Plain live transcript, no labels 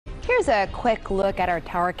Here's a quick look at our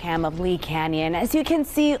tower cam of Lee Canyon. As you can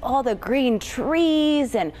see, all the green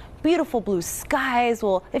trees and beautiful blue skies.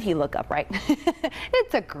 Well, if you look up right,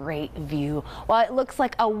 it's a great view. While it looks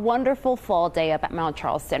like a wonderful fall day up at Mount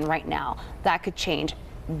Charleston right now, that could change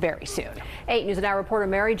very soon. 8 News Now reporter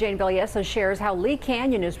Mary Jane Villesa shares how Lee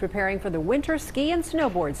Canyon is preparing for the winter ski and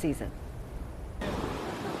snowboard season.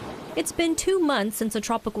 It's been 2 months since a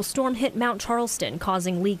tropical storm hit Mount Charleston,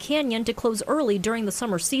 causing Lee Canyon to close early during the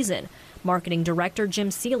summer season. Marketing director Jim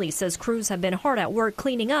Seeley says crews have been hard at work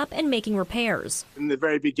cleaning up and making repairs. In the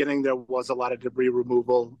very beginning, there was a lot of debris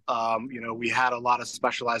removal. We had a lot of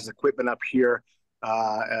specialized equipment up here,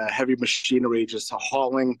 heavy machinery, just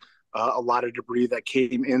hauling a lot of debris that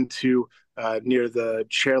came into near the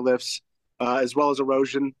chairlifts, as well as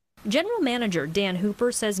erosion. General Manager Dan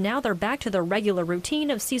Hooper says now they're back to their regular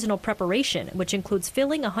routine of seasonal preparation, which includes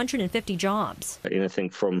filling 150 jobs.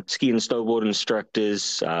 Anything from ski and snowboard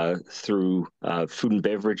instructors through food and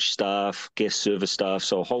beverage staff, guest service staff,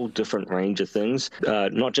 so a whole different range of things,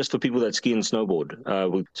 not just for people that ski and snowboard.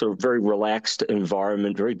 We're sort of very relaxed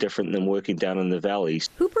environment, very different than working down in the valleys.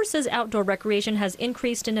 Hooper says outdoor recreation has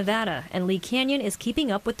increased in Nevada, and Lee Canyon is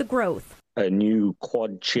keeping up with the growth. A new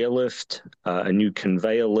quad chairlift, a new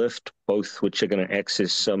conveyor lift, both which are going to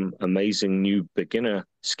access some amazing new beginner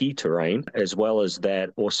ski terrain, as well as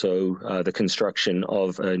that also the construction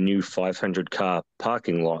of a new 500-car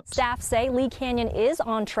parking lot. Staff say Lee Canyon is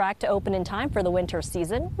on track to open in time for the winter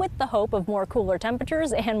season, with the hope of more cooler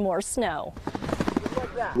temperatures and more snow.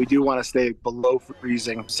 We do want to stay below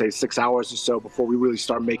freezing, say 6 hours or so before we really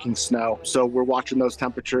start making snow. So we're watching those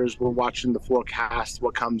temperatures, we're watching the forecast,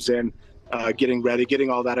 what comes in. Getting ready, getting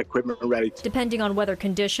all that equipment ready. Depending on weather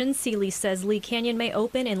conditions, Seeley says Lee Canyon may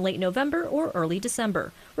open in late November or early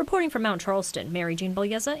December. Reporting from Mount Charleston, Mary Jane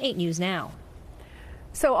Villesa, 8 News Now.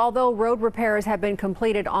 So although road repairs have been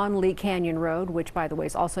completed on Lee Canyon Road, which by the way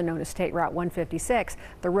is also known as State Route 156,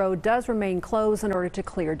 the road does remain closed in order to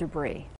clear debris.